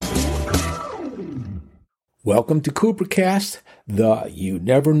Welcome to Coopercast, the You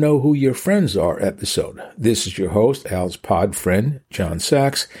Never Know Who Your Friends Are episode. This is your host, Al's pod friend, John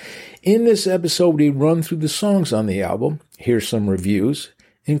Sachs. In this episode, we run through the songs on the album, hear some reviews,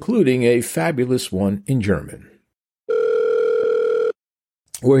 including a fabulous one in German.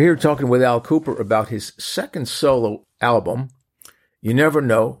 We're here talking with Al Kooper about his second solo album, You Never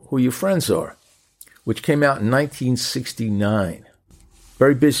Know Who Your Friends Are, which came out in 1969.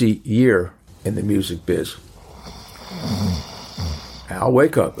 Very busy year in the music biz. Al,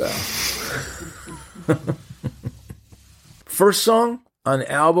 wake up, Al. First song on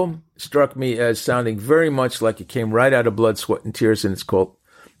the album struck me as sounding very much like it came right out of Blood, Sweat, and Tears, and it's called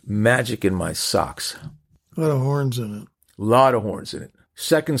Magic in My Socks. A lot of horns in it. A lot of horns in it.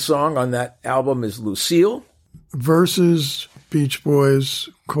 Second song on that album is Lucille. Verses, Beach Boys,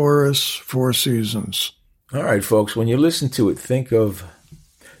 chorus, Four Seasons. All right, folks, when you listen to it, think of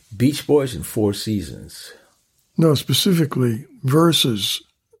Beach Boys and Four Seasons. No, specifically, verses,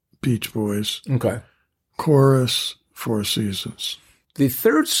 Beach Boys. Okay. Chorus, Four Seasons. The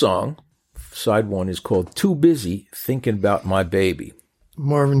third song, side one, is called Too Busy Thinking About My Baby.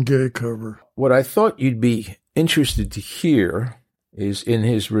 Marvin Gaye cover. What I thought you'd be interested to hear is in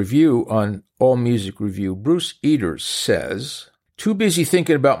his review on All Music Review, Bruce Eaters says, Too Busy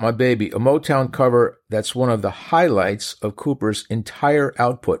Thinking About My Baby, a Motown cover that's one of the highlights of Cooper's entire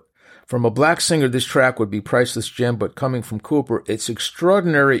output. From a black singer, this track would be priceless gem, but coming from Cooper, it's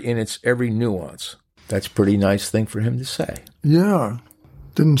extraordinary in its every nuance. That's a pretty nice thing for him to say. Yeah,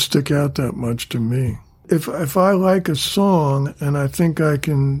 didn't stick out that much to me. If I like a song and I think I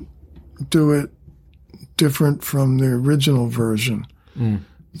can do it different from the original version,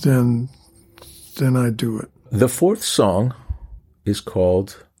 then I do it. The fourth song is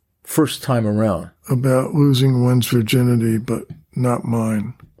called First Time Around. About losing one's virginity, but not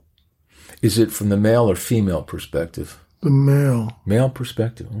mine. Is it from the male or female perspective? The male. Male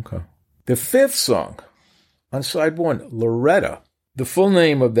perspective, okay. The fifth song on side one, Loretta. The full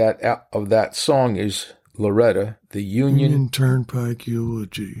name of that song is Loretta, the Union Turnpike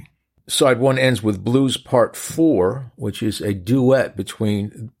Eulogy. Side one ends with Blues Part 4, which is a duet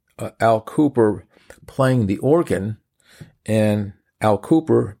between Al Kooper playing the organ and Al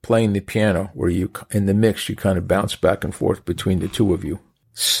Kooper playing the piano, where in the mix you kind of bounce back and forth between the two of you.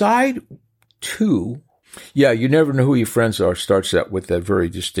 Side 2, You Never Know Who Your Friends Are, starts out with that very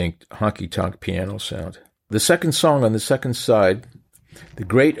distinct honky-tonk piano sound. The second song on the second side, The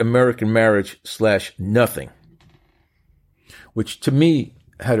Great American Marriage / Nothing, which to me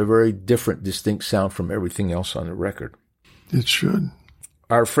had a very different, distinct sound from everything else on the record. It should.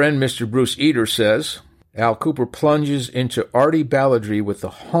 Our friend Mr. Bruce Eater says, Al Kooper plunges into arty balladry with the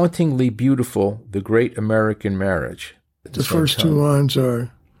hauntingly beautiful The Great American Marriage. The first two lines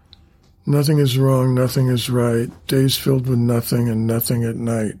are, nothing is wrong, nothing is right, days filled with nothing and nothing at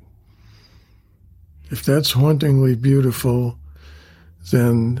night. If that's hauntingly beautiful,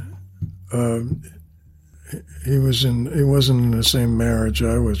 then he wasn't in the same marriage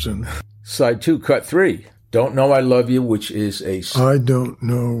I was in. Side 2, cut 3, Don't Know I Love You, which is a... I Don't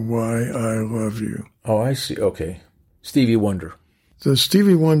Know Why I Love You. Oh, I see. Okay. Stevie Wonder. The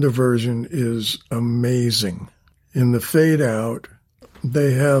Stevie Wonder version is amazing. In the fade out,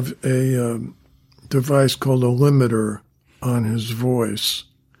 they have a device called a limiter on his voice.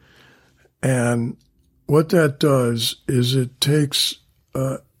 And what that does is it takes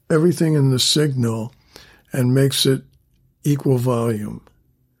everything in the signal and makes it equal volume.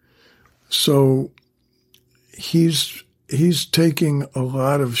 So he's taking a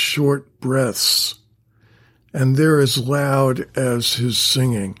lot of short breaths, and they're as loud as his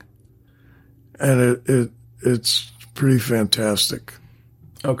singing. And it's pretty fantastic.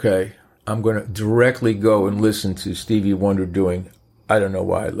 Okay. I'm going to directly go and listen to Stevie Wonder doing I Don't Know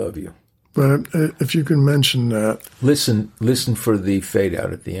Why I Love You. But if you can mention that. Listen for the fade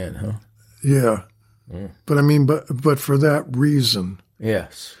out at the end, huh? Yeah. But I mean, but for that reason.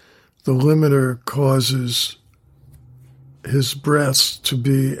 Yes. The limiter causes his breaths to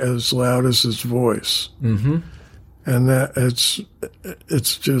be as loud as his voice. Mm-hmm. And that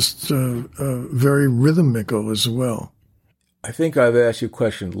it's just very rhythmical as well. I think I've asked you a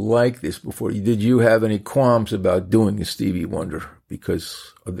question like this before. Did you have any qualms about doing a Stevie Wonder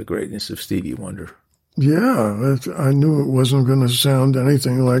because of the greatness of Stevie Wonder? Yeah, I knew it wasn't going to sound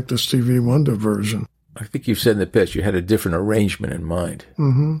anything like the Stevie Wonder version. I think you've said in the past you had a different arrangement in mind.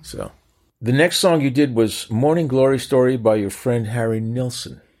 Mm-hmm. So the next song you did was Morning Glory Story by your friend Harry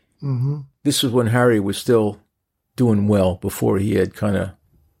Nilsson. Mm-hmm. This was when Harry was still doing well, before he had kind of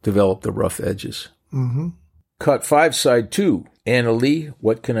developed the rough edges. Mm-hmm. Cut 5, side 2, Anna Lee,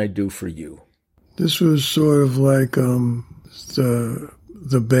 What Can I Do For You? This was sort of like the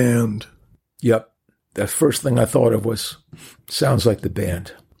band. Yep. The first thing I thought of was, sounds like the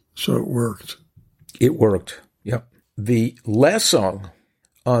band. So it worked. It worked. Yep. The last song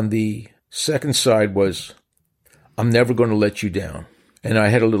on the second side was I'm Never Gonna Let You Down. And I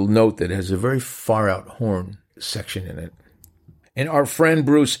had a little note that has a very far out horn section in it. And our friend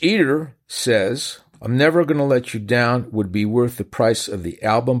Bruce Eater says, I'm Never Gonna Let You Down would be worth the price of the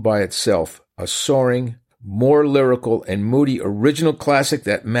album by itself. A soaring, more lyrical and moody original classic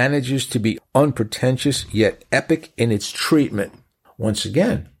that manages to be unpretentious yet epic in its treatment. Once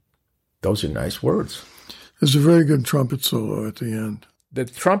again, those are nice words. There's a very good trumpet solo at the end. The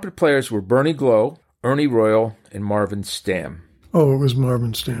trumpet players were Bernie Glow, Ernie Royal, and Marvin Stamm. Oh, it was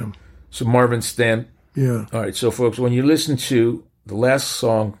Marvin Stamm. So Marvin Stamm. Yeah. All right, so folks, when you listen to the last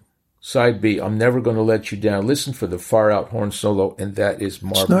song, Side B, I'm Never Gonna Let You Down, listen for the far out horn solo, and that is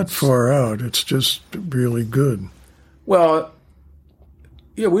Marvin. It's not far out. It's just really good. Well,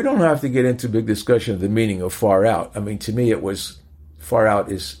 yeah, we don't have to get into a big discussion of the meaning of far out. I mean, to me, it was far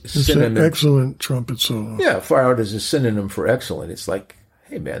out is synonym. It's an excellent trumpet solo. Yeah, far out is a synonym for excellent. It's like,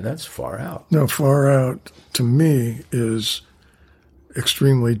 hey, man, that's far out. No, far out to me is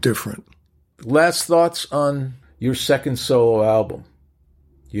extremely different. Last thoughts on your second solo album.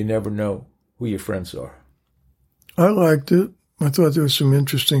 You never know who your friends are. I liked it. I thought there were some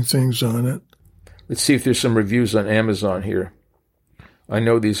interesting things on it. Let's see if there's some reviews on Amazon here. I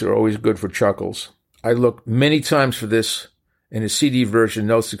know these are always good for chuckles. I looked many times for this in a CD version,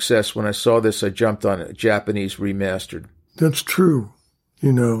 no success. When I saw this, I jumped on it, Japanese remastered. That's true.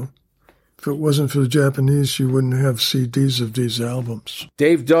 You know, if it wasn't for the Japanese, you wouldn't have CDs of these albums.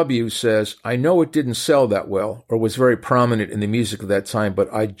 Dave W. says, I know it didn't sell that well or was very prominent in the music of that time,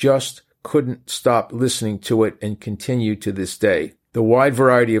 but I just couldn't stop listening to it and continue to this day. The wide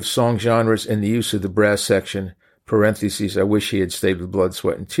variety of song genres and the use of the brass section, parentheses, I wish he had stayed with Blood,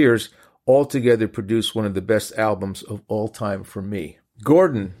 Sweat, and Tears, altogether produced one of the best albums of all time for me.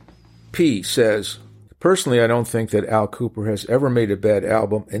 Gordon P. says, personally, I don't think that Al Kooper has ever made a bad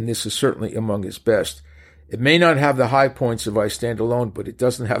album, and this is certainly among his best. It may not have the high points of I Stand Alone, but it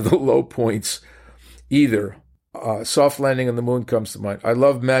doesn't have the low points either. Soft Landing on the Moon comes to mind. I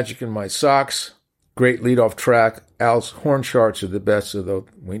love Magic in My Socks. Great lead-off track. Al's horn charts are the best, although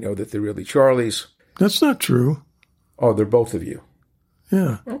we know that they're really Charlie's. That's not true. Oh, they're both of you.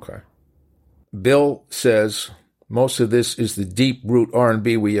 Yeah. Okay. Bill says, most of this is the deep root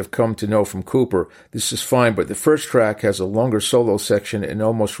R&B we have come to know from Kooper. This is fine, but the first track has a longer solo section and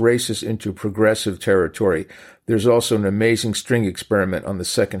almost races into progressive territory. There's also an amazing string experiment on the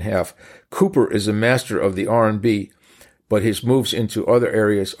second half. Kooper is a master of the R&B, but his moves into other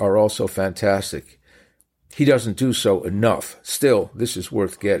areas are also fantastic. He doesn't do so enough. Still, this is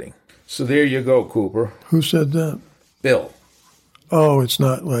worth getting. So there you go, Kooper. Who said that? Bill. Oh, it's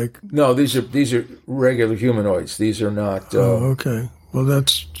not like... No, these are regular humanoids. These are not... okay. Well,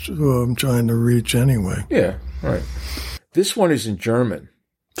 that's who I'm trying to reach anyway. Yeah, right. This one is in German.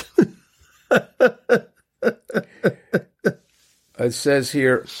 It says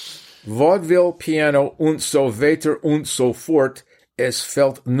here, Vaudeville, Piano und so weiter und so fort. Es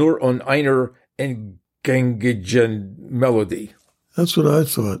fällt nur an einer eingängigen Melodie. That's what I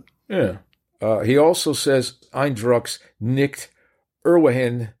thought. Yeah. He also says, Eindrucks nicht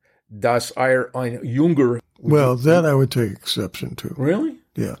Erwähnen, dass ein Junger... Well, that I would take exception to. Really?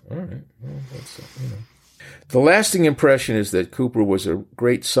 Yeah. All right. Well, that's, The lasting impression is that Kooper was a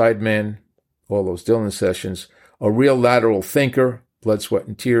great sideman, all those Dylan sessions, a real lateral thinker, Blood, Sweat,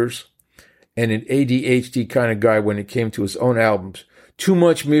 and Tears, and an ADHD kind of guy when it came to his own albums. Too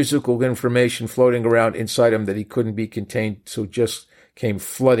much musical information floating around inside him that he couldn't be contained, so just came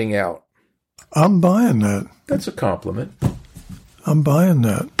flooding out. I'm buying that. That's a compliment. I'm buying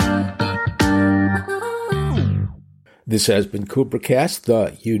that. This has been Coopercast,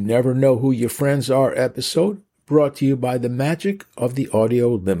 the You Never Know Who Your Friends Are episode, brought to you by the magic of the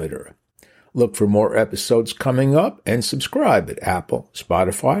audio limiter. Look for more episodes coming up and subscribe at Apple,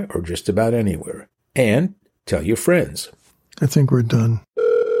 Spotify, or just about anywhere. And tell your friends. I think we're done.